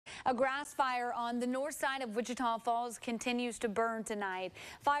A grass fire on the north side of Wichita Falls continues to burn tonight.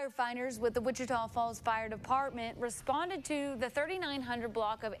 Firefighters with the Wichita Falls Fire Department responded to the 3900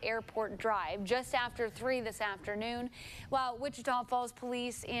 block of Airport Drive just after 3 this afternoon, while Wichita Falls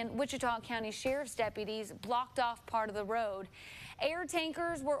Police and Wichita County Sheriff's deputies blocked off part of the road. Air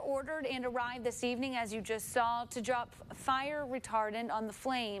tankers were ordered and arrived this evening, as you just saw, to drop fire retardant on the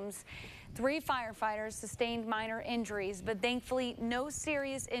flames. 3 firefighters sustained minor injuries, but thankfully no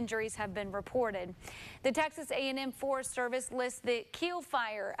serious injuries have been reported. The Texas A&M Forest Service lists the Kiel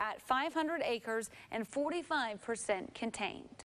fire at 500 acres and 45% contained.